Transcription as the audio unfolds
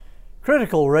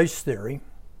Critical race theory,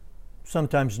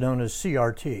 sometimes known as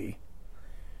CRT,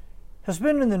 has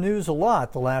been in the news a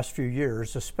lot the last few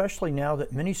years, especially now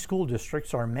that many school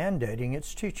districts are mandating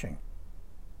its teaching.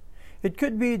 It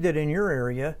could be that in your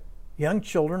area, young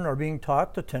children are being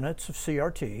taught the tenets of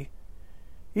CRT,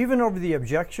 even over the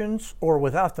objections or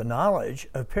without the knowledge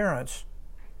of parents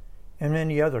and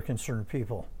many other concerned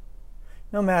people.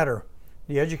 No matter,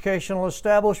 the educational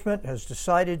establishment has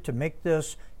decided to make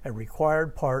this a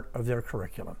required part of their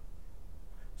curriculum.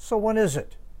 So what is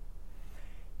it?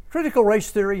 Critical race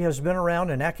theory has been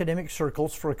around in academic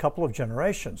circles for a couple of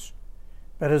generations,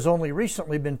 but has only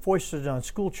recently been foisted on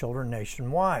school children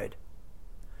nationwide.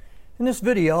 In this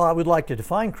video, I would like to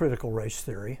define critical race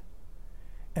theory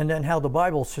and then how the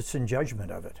Bible sits in judgment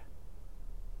of it.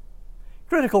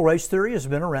 Critical race theory has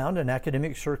been around in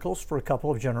academic circles for a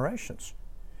couple of generations,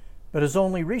 but has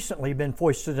only recently been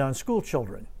foisted on school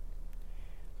children.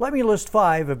 Let me list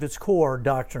 5 of its core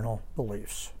doctrinal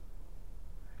beliefs.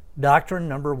 Doctrine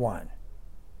number 1.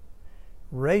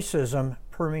 Racism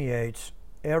permeates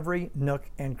every nook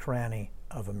and cranny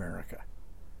of America.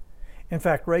 In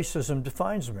fact, racism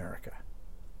defines America.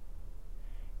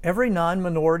 Every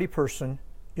non-minority person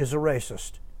is a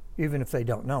racist, even if they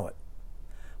don't know it.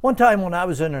 One time when I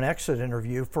was in an exit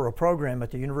interview for a program at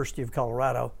the University of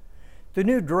Colorado, the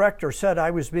new director said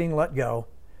I was being let go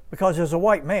because as a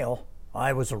white male,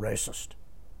 I was a racist.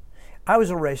 I was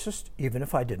a racist even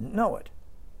if I didn't know it.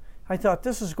 I thought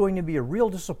this is going to be a real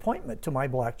disappointment to my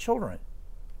black children.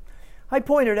 I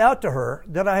pointed out to her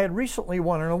that I had recently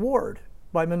won an award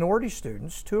by minority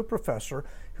students to a professor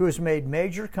who has made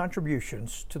major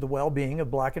contributions to the well-being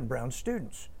of black and brown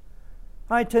students.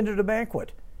 I attended a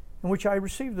banquet in which I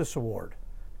received this award.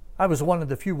 I was one of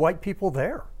the few white people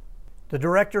there. The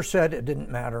director said it didn't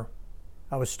matter.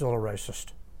 I was still a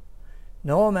racist.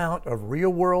 No amount of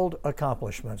real-world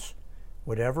accomplishments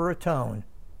would ever atone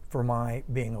for my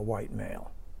being a white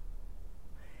male.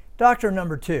 Doctrine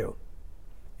number 2.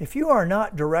 If you are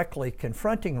not directly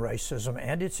confronting racism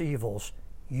and its evils,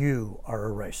 you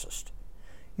are a racist.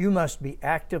 You must be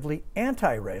actively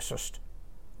anti-racist,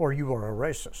 or you are a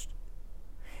racist.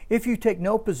 If you take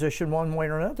no position one way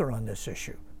or another on this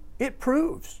issue, it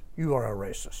proves you are a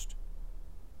racist.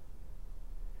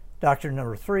 Doctrine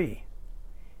number 3.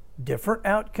 Different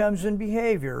outcomes and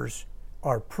behaviors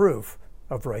are proof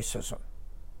of racism.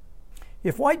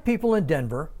 If white people in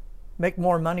Denver make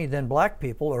more money than black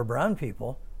people or brown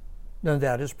people, then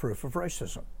that is proof of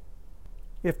racism.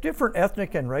 If different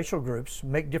ethnic and racial groups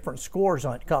make different scores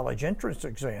on college entrance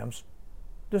exams,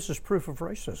 this is proof of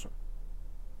racism.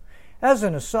 As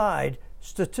an aside,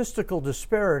 statistical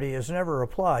disparity is never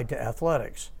applied to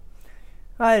athletics.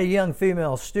 I had a young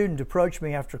female student approach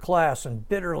me after class and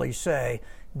bitterly say,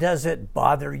 "Does it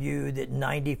bother you that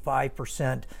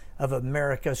 95% of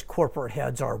America's corporate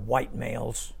heads are white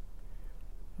males?"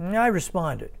 And I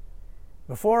responded,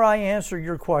 "Before I answer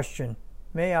your question,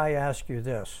 may I ask you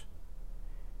this?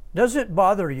 Does it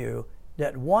bother you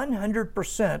that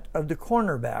 100% of the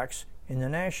cornerbacks in the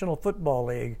National Football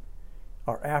League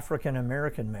are African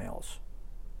American males?"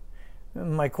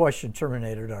 My question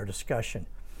terminated our discussion.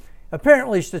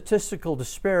 Apparently, statistical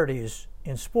disparities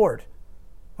in sport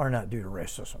are not due to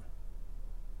racism.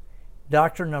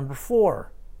 Doctrine number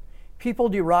 4. People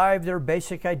derive their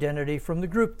basic identity from the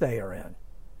group they are in.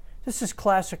 This is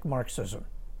classic Marxism.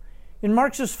 In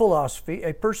Marxist philosophy,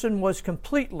 a person was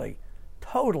completely,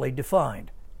 totally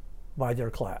defined by their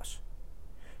class.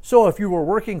 So if you were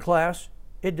working class,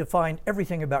 it defined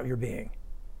everything about your being.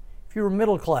 If you were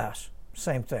middle class,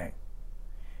 same thing.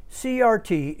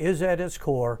 CRT is at its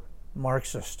core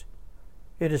Marxist.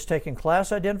 It has taken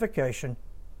class identification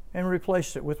and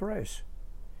replaced it with race.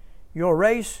 Your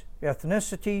race,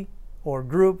 ethnicity, or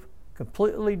group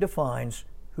completely defines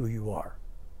who you are.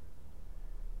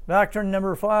 Doctrine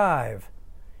number 5.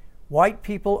 White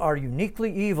people are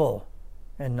uniquely evil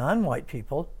and non-white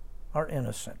people are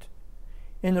innocent.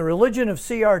 In the religion of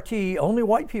CRT, only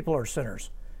white people are sinners.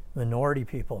 Minority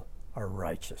people are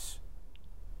righteous.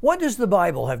 What does the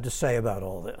Bible have to say about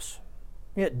all this?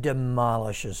 It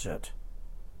demolishes it.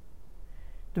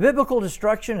 The biblical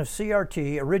destruction of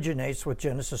CRT originates with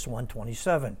Genesis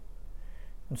 1:27.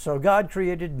 And so God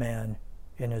created man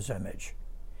in his image.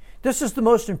 This is the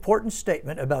most important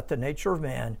statement about the nature of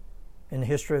man in the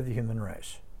history of the human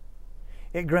race.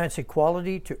 It grants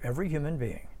equality to every human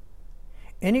being.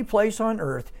 Any place on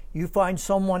earth you find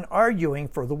someone arguing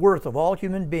for the worth of all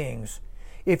human beings,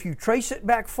 if you trace it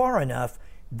back far enough,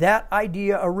 that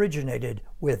idea originated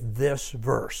with this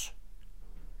verse.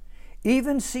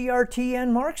 Even CRT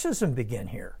and Marxism begin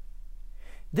here.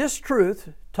 This truth,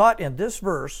 taught in this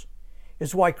verse,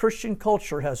 is why Christian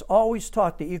culture has always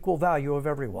taught the equal value of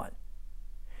everyone.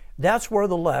 That's where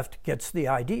the left gets the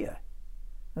idea.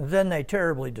 Then they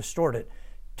terribly distort it,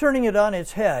 turning it on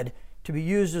its head to be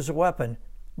used as a weapon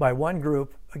by one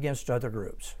group against other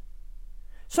groups.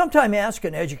 Sometime ask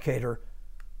an educator,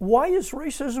 why is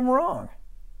racism wrong?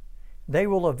 They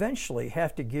will eventually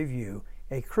have to give you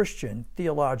a Christian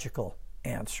theological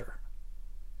answer.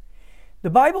 The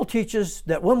Bible teaches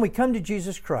that when we come to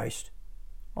Jesus Christ,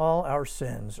 all our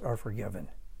sins are forgiven.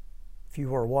 If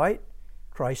you are white,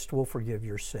 Christ will forgive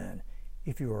your sin.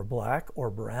 If you are black or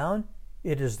brown,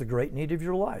 it is the great need of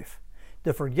your life,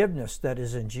 the forgiveness that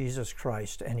is in Jesus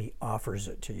Christ, and He offers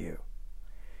it to you.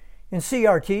 In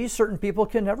CRT, certain people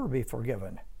can never be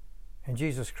forgiven. In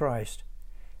Jesus Christ,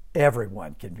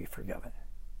 everyone can be forgiven.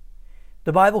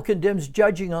 The Bible condemns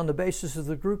judging on the basis of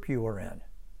the group you are in.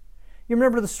 You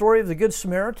remember the story of the Good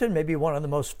Samaritan, maybe one of the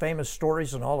most famous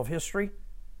stories in all of history?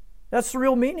 That's the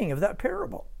real meaning of that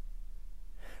parable.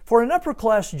 For an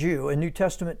upper-class Jew in New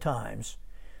Testament times,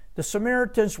 the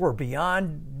Samaritans were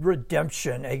beyond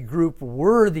redemption, a group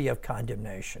worthy of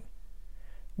condemnation.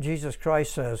 Jesus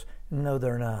Christ says, no,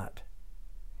 they're not.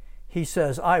 He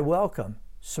says, I welcome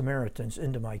Samaritans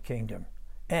into my kingdom,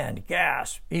 and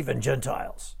gasp, even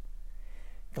Gentiles.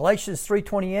 Galatians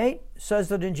 3:28 says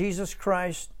that in Jesus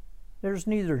Christ, there's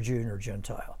neither Jew nor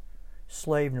Gentile,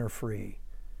 slave nor free,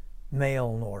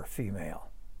 male nor female.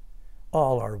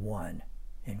 All are one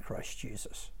in Christ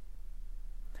Jesus.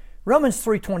 Romans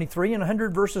 3:23 and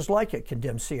 100 verses like it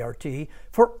condemn CRT,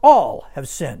 for all have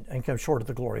sinned and come short of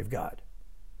the glory of God.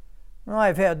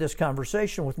 I've had this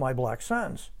conversation with my black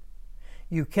sons.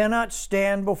 You cannot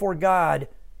stand before God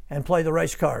and play the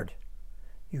race card.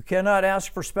 You cannot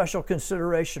ask for special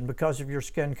consideration because of your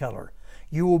skin color.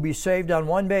 You will be saved on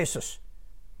one basis,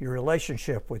 your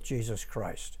relationship with Jesus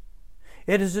Christ.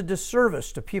 It is a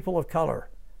disservice to people of color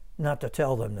not to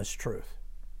tell them this truth.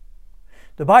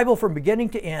 The Bible, from beginning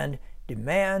to end,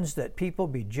 demands that people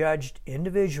be judged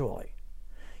individually.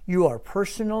 You are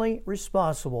personally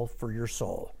responsible for your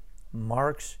soul.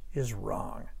 Marx is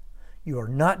wrong. You are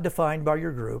not defined by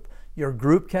your group. Your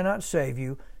group cannot save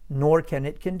you, nor can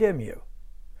it condemn you.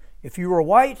 If you are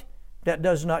white, that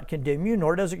does not condemn you,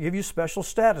 nor does it give you special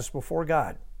status before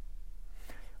God.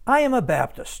 I am a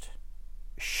Baptist.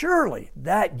 Surely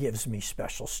that gives me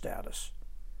special status.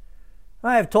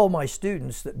 I have told my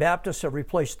students that Baptists have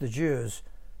replaced the Jews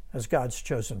as God's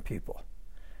chosen people,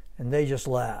 and they just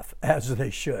laugh, as they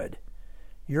should.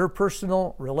 Your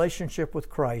personal relationship with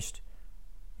Christ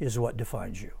is what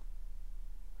defines you.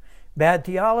 Bad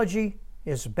theology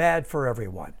is bad for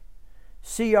everyone.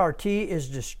 CRT is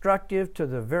destructive to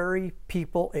the very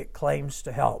people it claims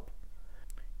to help.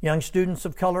 Young students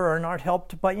of color are not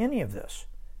helped by any of this.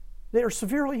 They are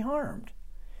severely harmed.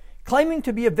 Claiming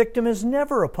to be a victim is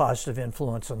never a positive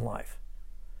influence in life.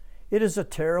 It is a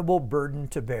terrible burden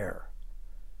to bear,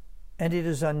 and it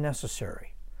is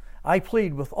unnecessary. I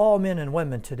plead with all men and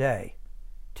women today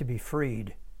to be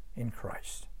freed in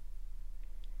Christ.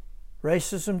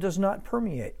 Racism does not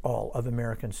permeate all of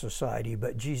American society,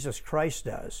 but Jesus Christ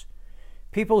does.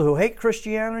 People who hate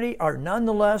Christianity are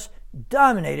nonetheless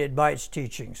dominated by its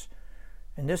teachings,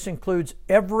 and this includes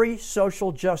every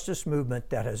social justice movement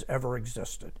that has ever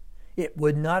existed. It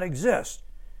would not exist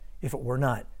if it were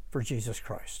not for Jesus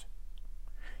Christ.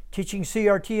 Teaching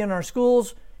CRT in our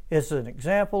schools is an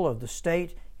example of the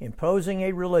state imposing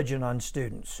a religion on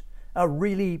students, a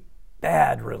really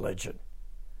bad religion.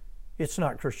 It's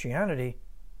not Christianity,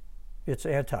 it's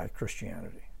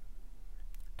anti-Christianity.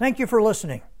 Thank you for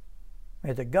listening.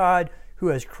 May the God who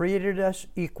has created us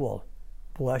equal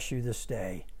bless you this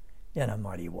day in a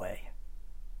mighty way.